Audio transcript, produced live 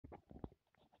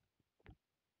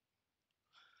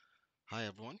Hi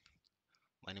everyone,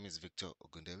 my name is Victor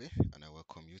Ogundele and I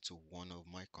welcome you to one of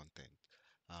my content.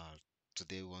 Uh,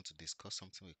 Today we want to discuss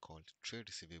something we call trade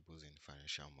receivables in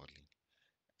financial modeling.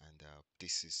 And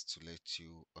this is to let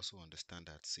you also understand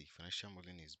that, see, financial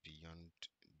modeling is beyond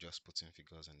just putting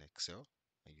figures in Excel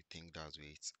and you think that's where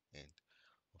it's end.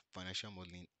 Financial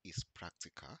modeling is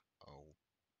practical.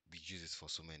 We use it for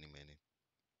so many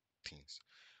things.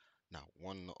 Now,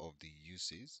 one of the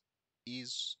uses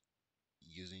is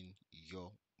using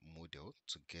your model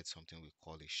to get something we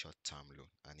call a short-term loan.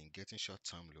 And in getting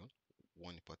short-term loan,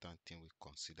 one important thing we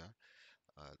consider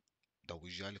uh, that we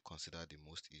usually consider the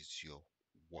most is your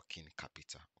working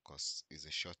capital, because it's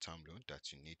a short-term loan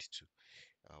that you need to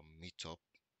meet up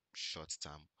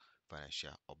short-term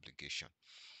financial obligation.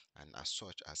 And as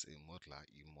such, as a modeler,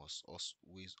 you must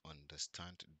always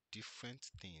understand different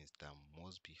things that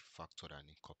must be factored and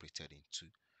incorporated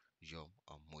into your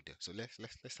model. So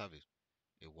let's have a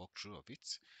walkthrough of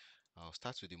it. I'll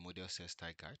start with the model sales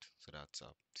style guide, so that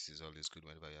this is always good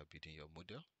whenever you're building your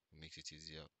model. It makes it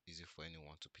easy for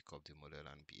anyone to pick up the model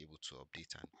and be able to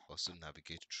update and also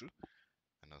navigate through,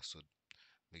 and also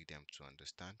make them to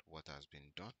understand what has been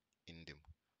done in the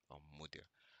model.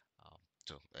 Um,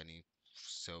 so any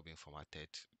cell being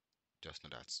formatted, just know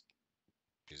that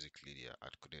basically the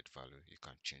hard coded value. You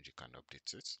can change, you can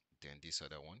update it. Then this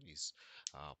other one is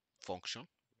function,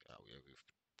 where we've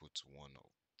put one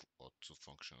or two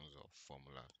functions or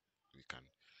formula. We can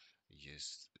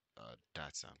use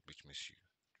data, which means you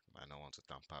might not want to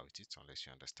tamper with it unless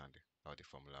you understand how the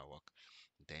formula work.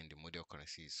 Then the model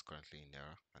currency is currently in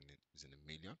error and it is in a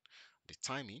million. The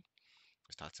timing,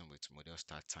 starting with model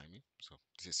start timing, so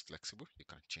this is flexible, you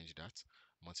can change that.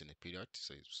 Month in a period,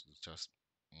 so it's just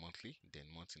monthly. Then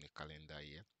month in a calendar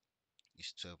year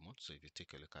is 12 months. So if you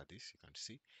take a look at this, you can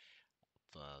see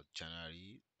for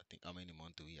January, I think, how many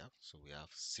months do we have? So we have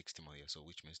 60 months here, so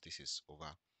which means this is over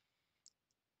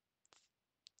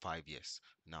 5 years.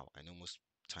 Now I know most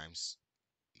times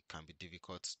it can be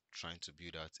difficult trying to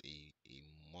build out a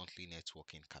monthly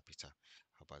networking capital.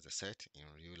 But as I said, in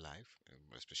real life,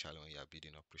 especially when you are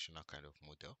building operational kind of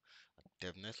model,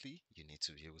 definitely you need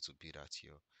to be able to build out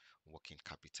your working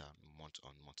capital month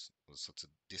on month. So to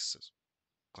this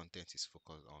content is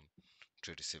focused on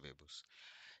trade receivables.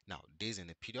 Now, days in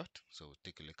a period. So we'll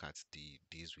take a look at the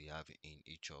days we have in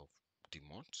each of the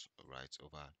months, right,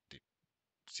 over the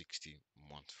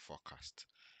 60-month forecast.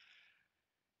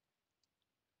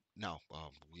 Now,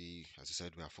 as I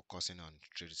said, we are focusing on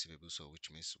trade receivables, so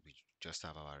which means we just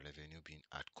have our revenue being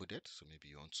hard coded. So maybe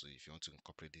you want to, if you want to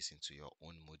incorporate this into your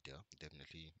own model,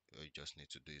 definitely all you just need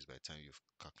to do is by the time you've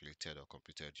calculated or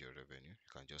computed your revenue,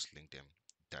 you can just link them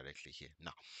directly here.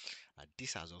 Now,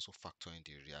 this has also factored in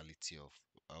the reality of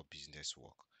how business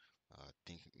work. I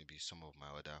think maybe some of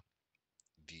my other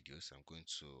videos, I'm going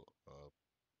to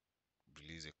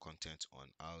release a content on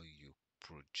how you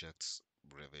project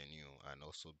revenue and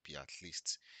also be at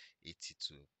least 80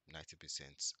 to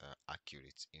 90%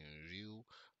 accurate in real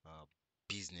uh,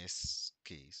 business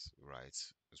case, right?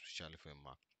 Especially for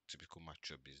typical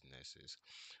mature businesses.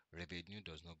 Revenue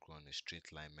does not grow on a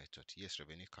straight line method. Yes,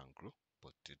 revenue can grow,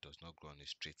 but it does not grow on a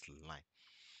straight line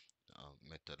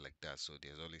method like that. So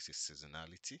there's always a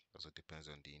seasonality. Also depends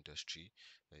on the industry,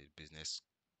 business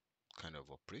kind of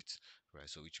operates, right?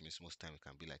 So which means most time it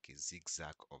can be like a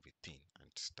zigzag of a thing,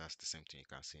 and that's the same thing you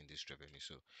can see in this revenue.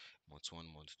 So month one,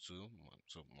 month two,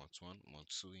 so month one, month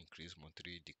two increase, month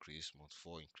three decrease, month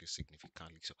four increase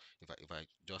significantly. So if I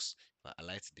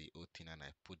highlight the whole thing and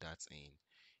I put that in,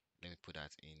 let me put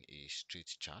that in a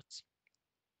straight chart.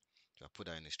 So I put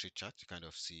that in a straight chart, you kind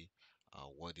of see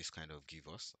what this kind of give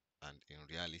us. And in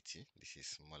reality, this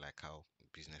is more like how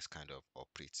business kind of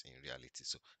operates in reality.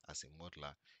 So as a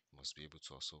modeler, you must be able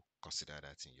to also consider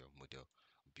that in your model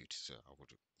build. So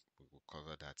we will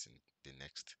cover that in the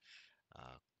next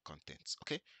contents.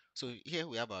 Okay, so here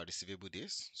we have our receivable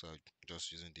days. So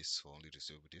just using this for only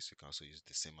receivable days, you can also use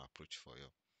the same approach for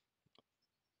your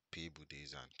payable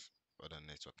days and other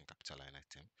net working capital line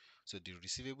item. So the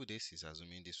receivable days is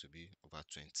assuming this will be over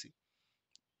 20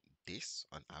 days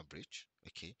on average.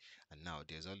 Okay, and now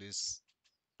there's always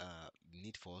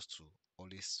need for us to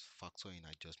always factor in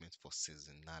adjustment for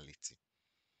seasonality.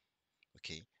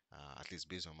 Okay, at least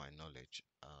based on my knowledge.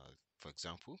 For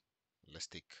example, let's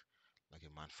take like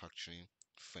a manufacturing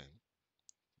firm,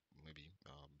 maybe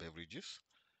beverages.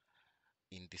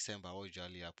 In December, what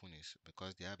usually happen is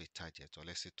because they have a target, or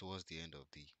let's say towards the end of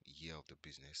the year of the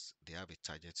business, they have a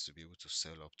target to be able to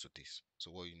sell up to this.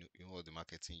 So what you know what the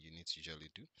marketing units usually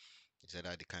do is that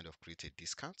they kind of create a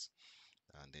discount,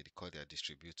 and they call their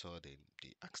distributor. They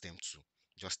ask them to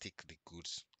just take the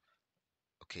goods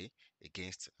okay,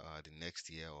 against the next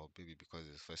year, or maybe because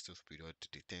it's festive period,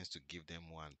 they tends to give them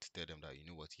more and tell them that, you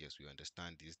know what, yes, we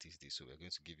understand this, so we're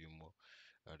going to give you more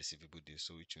receivable days.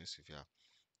 So which means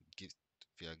give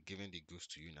if you are giving the goods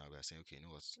to you now, we are saying, okay, you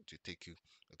know what, to take you,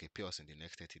 okay, pay us in the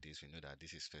next 30 days. We know that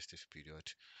this is festive period,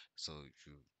 so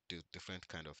you do different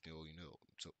kind of thing, you know,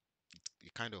 so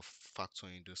you kind of factor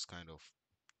in those kind of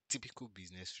typical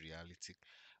business reality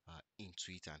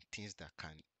into it, and things that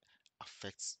can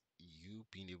affect you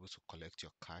being able to collect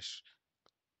your cash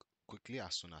quickly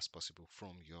as soon as possible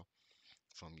from your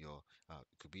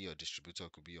it could be your distributor,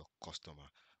 it could be your customer.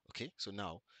 Okay, so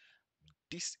now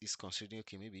this is considering,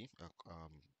 okay, maybe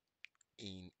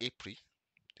in April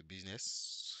the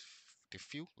business, they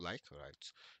feel like,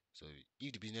 right, so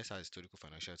if the business has historical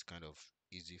financial, it's kind of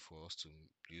easy for us to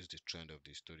use the trend of the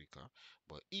historical.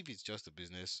 But if it's just the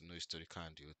business, no historical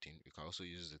and the whole thing, we can also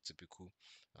use the typical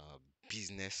uh,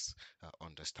 business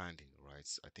understanding, right?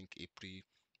 I think April,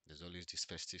 there's always this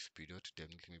festive period.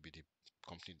 Definitely maybe the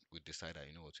company would decide that,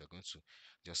 you know what, we're going to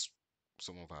just,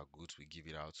 some of our goods we give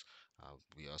it out,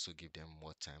 we also give them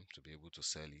more time to be able to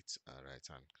sell it, right,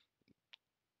 and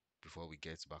before we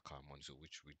get back our money, so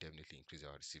which will definitely increase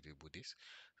our receivable days.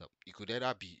 So it could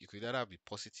either be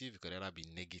positive, it could either be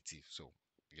negative. So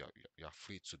you're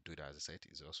free to do that. As I said,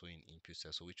 it's also in input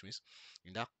sales. So which means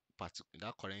in in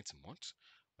that current month,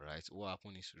 right, what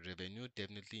happened is revenue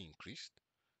definitely increased,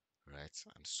 right,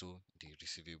 and so the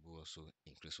receivable also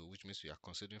increased. So which means we are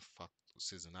considering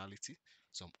seasonality,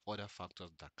 some other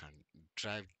factors that can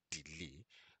drive delay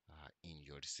in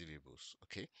your receivables.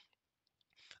 Okay,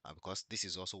 because this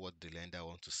is also what the lender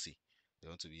want to see. They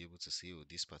want to be able to see, oh,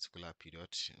 this particular period,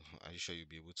 are you sure you'll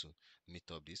be able to meet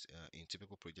up this? In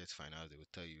typical project finance, they will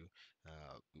tell you,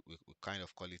 we kind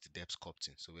of call it debt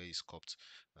sculpting. So where you sculpt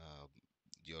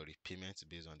your repayments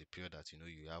based on the period that you know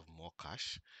you have more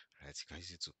cash, right? You can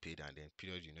use it to pay, and then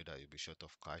period you know that you'll be short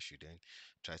of cash, you then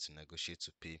try to negotiate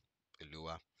to pay a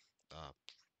lower uh,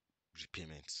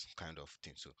 repayments kind of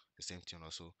thing. So the same thing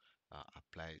also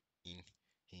apply in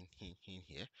in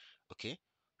here. Okay,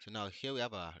 so now here we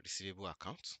have a receivable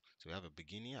account. So we have a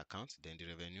beginning account, then the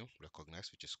revenue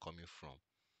recognized, which is coming from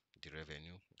the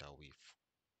revenue that we've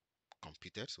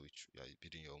computed. So which you are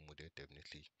building your own model,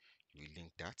 definitely you will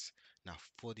link that. Now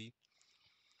for the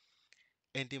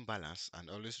ending balance, and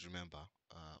always remember,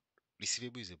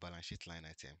 receivable is a balance sheet line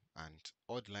item, and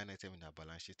all the line item in our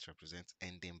balance sheet represents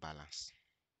ending balance.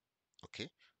 Okay,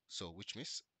 so which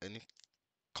means any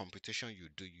computation you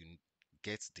do, you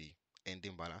get the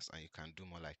ending balance, and you can do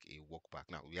more like a work back.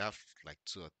 Now we have like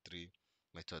two or three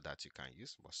method that you can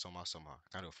use, but somehow I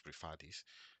kind of prefer this.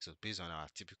 So based on our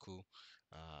typical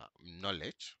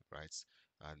knowledge, right,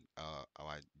 and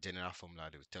our general formula,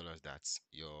 they will tell us that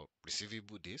your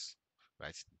receivable days,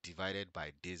 right, divided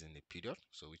by days in the period,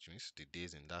 so which means the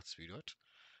days in that period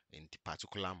in the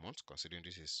particular month, considering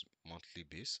this is monthly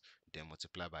base, then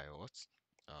multiply by what,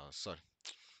 sorry,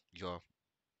 your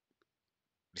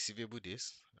receivable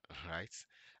days, right?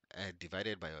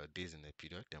 Divided by your days in the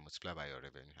period, then multiply by your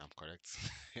revenue. I'm correct.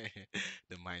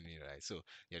 The mind me right. So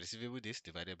your receivable days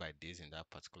divided by days in that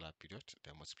particular period,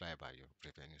 then multiply by your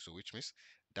revenue. So which means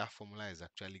that formula is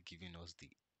actually giving us the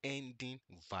ending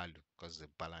value, because the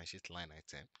balance sheet line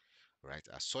item, right?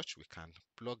 As such, we can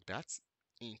plug that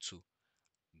into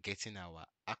getting our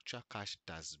actual cash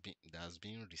that's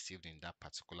been received in that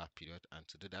particular period. And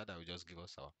to do that, that will just give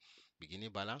us our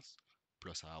beginning balance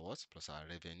plus our what, plus our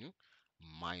revenue,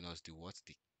 minus the what,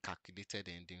 the calculated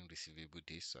ending receivable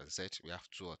days. So as I said, we have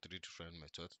two or three different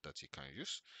methods that you can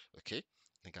use. Okay,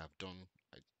 I think I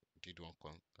did one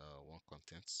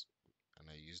content, and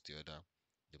I used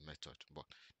the method. But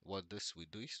what this will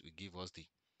do is we give us the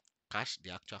cash, the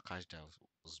actual cash that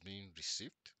was being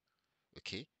received.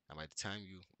 Okay, and by the time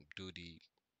you do the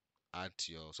add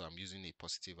your, so I'm using a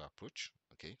positive approach.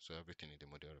 Okay, so everything in the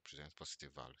model represents positive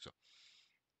value. So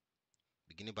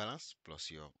beginning balance plus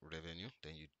your revenue,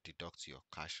 then you deduct your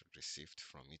cash received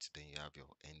from it, then you have your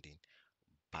ending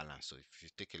balance. So if you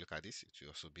take a look at this, it will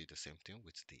also be the same thing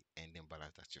with the ending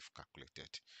balance that you've calculated,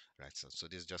 right? So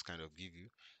this just kind of give you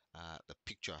the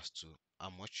picture as to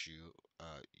how much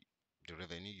the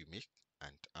revenue you make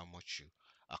and how much you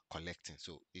are collecting.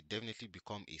 So it definitely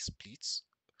become a split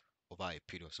over a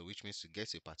period. So which means to get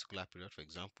to a particular period, for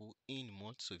example, in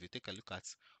month. So if you take a look at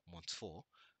month 4,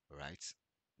 right,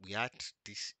 we had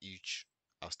this huge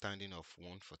outstanding of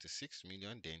 146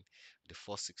 million, then the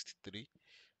 463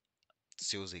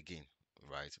 sales again,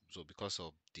 right? So because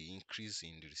of the increase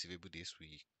in the receivable days,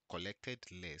 we collected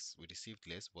less, we received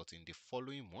less, but in the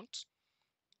following month,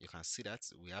 you can see that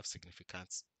we have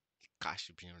significant cash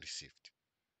being received.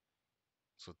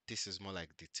 So this is more like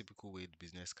the typical way the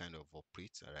business kind of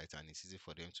operates, all right, and it's easy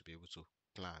for them to be able to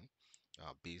plan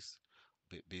based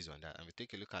based on that. And we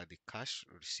take a look at the cash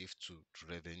received to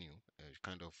revenue,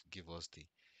 kind of give us the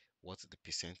what the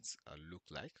percent look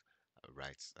like,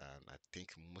 right? And I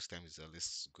think most times it's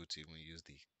always good to even use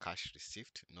the cash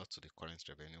received, not to the current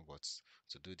revenue, but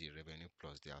to do the revenue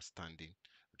plus the outstanding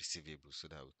receivable, so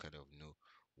that we kind of know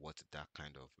what that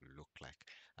kind of look like.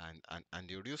 And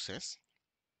the real sense,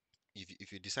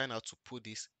 if you decide now to put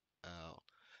this uh,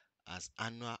 as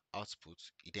annual output,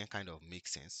 it then kind of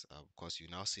makes sense because you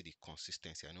now see the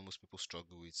consistency. I know most people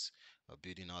struggle with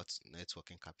building out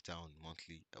networking capital on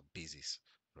monthly basis,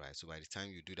 right? So by the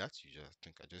time you do that, you just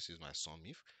think I just use my sum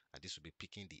if, and this will be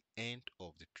picking the end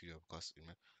of the period because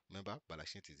remember, balance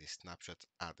sheet is a snapshot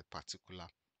at the particular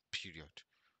period,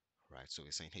 right? So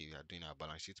we're saying, hey, we are doing our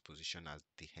balance sheet position at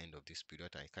the end of this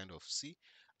period. I kind of see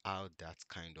how that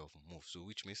kind of moves. So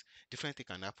which means different thing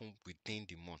can happen within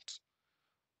the month,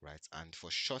 right? And for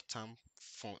short-term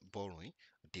borrowing,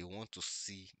 they want to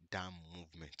see that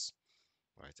movement,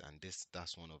 right? And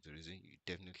that's one of the reasons you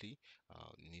definitely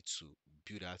need to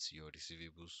build out your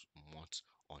receivables month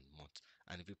on month.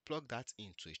 And if you plug that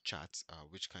into a chart,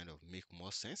 which kind of make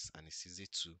more sense and it's easy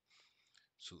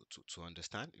to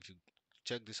understand. If you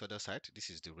check this other side, this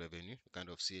is the revenue. You kind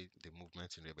of see the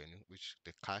movement in revenue, which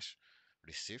the cash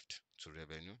received to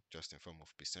revenue just in form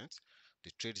of percent.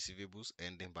 The trade receivables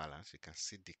ending balance, you can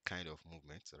see the kind of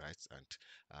movement, right? And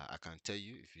I can tell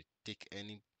you, if you take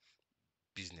any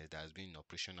business that has been in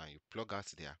operation and you plug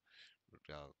out their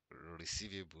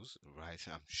receivables, right?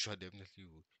 I'm sure definitely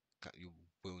you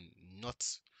will not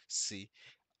see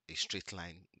a straight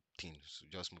line thing, so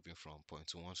just moving from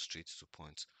point one straight to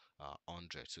point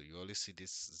 100. So you always see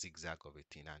this zigzag of a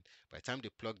thing, and by the time they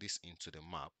plug this into the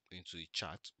map, into a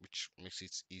chart, which makes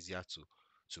it easier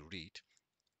to read,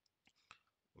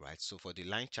 right? So for the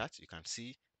line chart, you can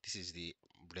see this is the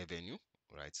revenue,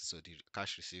 right? So the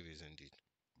cash received is in the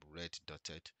red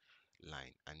dotted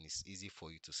line, and it's easy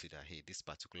for you to see that hey, this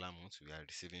particular month we are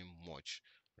receiving much,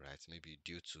 right? Maybe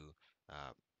due to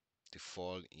uh, the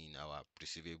fall in our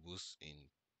receivables in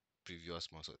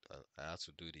previous months. So I had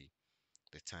to do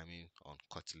the timing on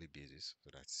quarterly basis, so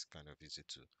that's kind of easy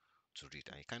to read,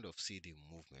 and you kind of see the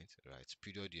movement, right?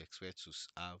 Period you expect to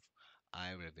have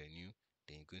high revenue,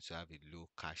 then you're going to have a low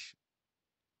cash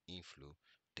inflow.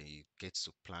 Then you get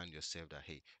to plan yourself that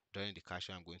hey, during the cash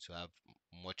I'm going to have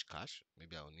much cash.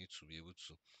 Maybe I'll need to be able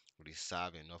to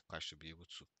reserve enough cash to be able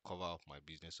to cover up my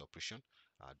business operation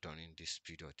during this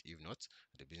period. If not,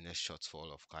 the business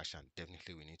shortfall of cash, and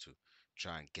definitely we need to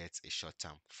try and get a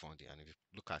short-term funding. And if you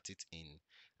look at it in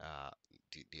uh,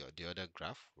 the other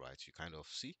graph, right, you kind of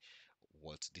see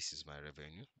what this is my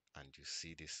revenue, and you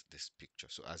see this picture.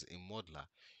 So as a modeler,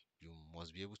 you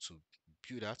must be able to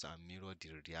build out and mirror the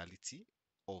reality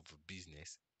of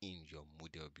business in your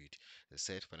model build. As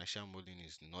I said, financial modeling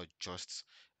is not just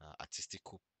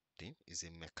artistical thing; it's a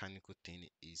mechanical thing.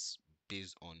 It's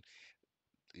based on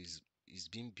is is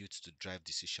being built to drive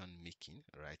decision making,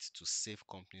 right? To save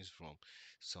companies from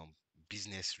some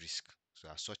business risk. So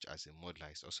as such, as a modeler,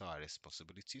 it's also our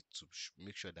responsibility to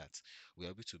make sure that we're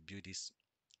able to build this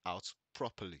out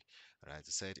properly, right? As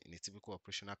I said, in a typical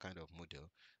operational kind of model,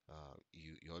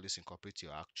 you always incorporate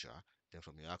your actual. Then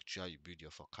from your actual, you build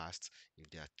your forecast. If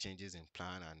there are changes in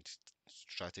plan and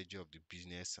strategy of the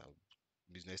business,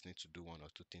 business need to do one or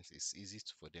two things, it's easy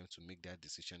for them to make that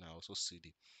decision and also see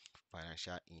the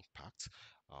financial impact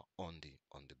on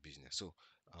the business. So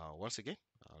once again,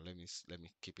 let me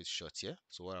keep it short here.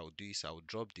 So what I will do is I will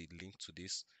drop the link to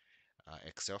this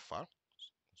Excel file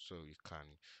so you can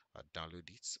download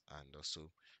it and also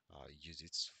use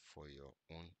it for your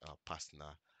own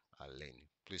personal learning.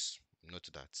 Please note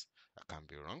that I can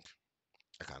be wrong,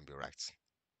 I can be right,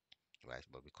 right?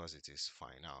 But because it is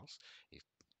finance, it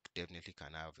definitely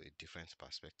can have a different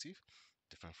perspective,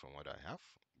 different from what I have.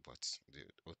 But the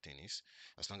whole thing is,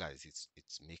 as long as it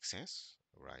makes sense,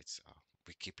 right?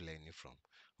 We keep learning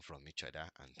from each other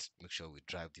and make sure we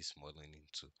drive this modeling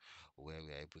into where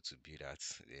we are able to build out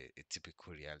a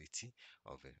typical reality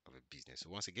of a business. So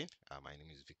once again, my name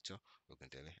is Victor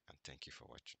Ogundele, and thank you for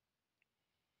watching.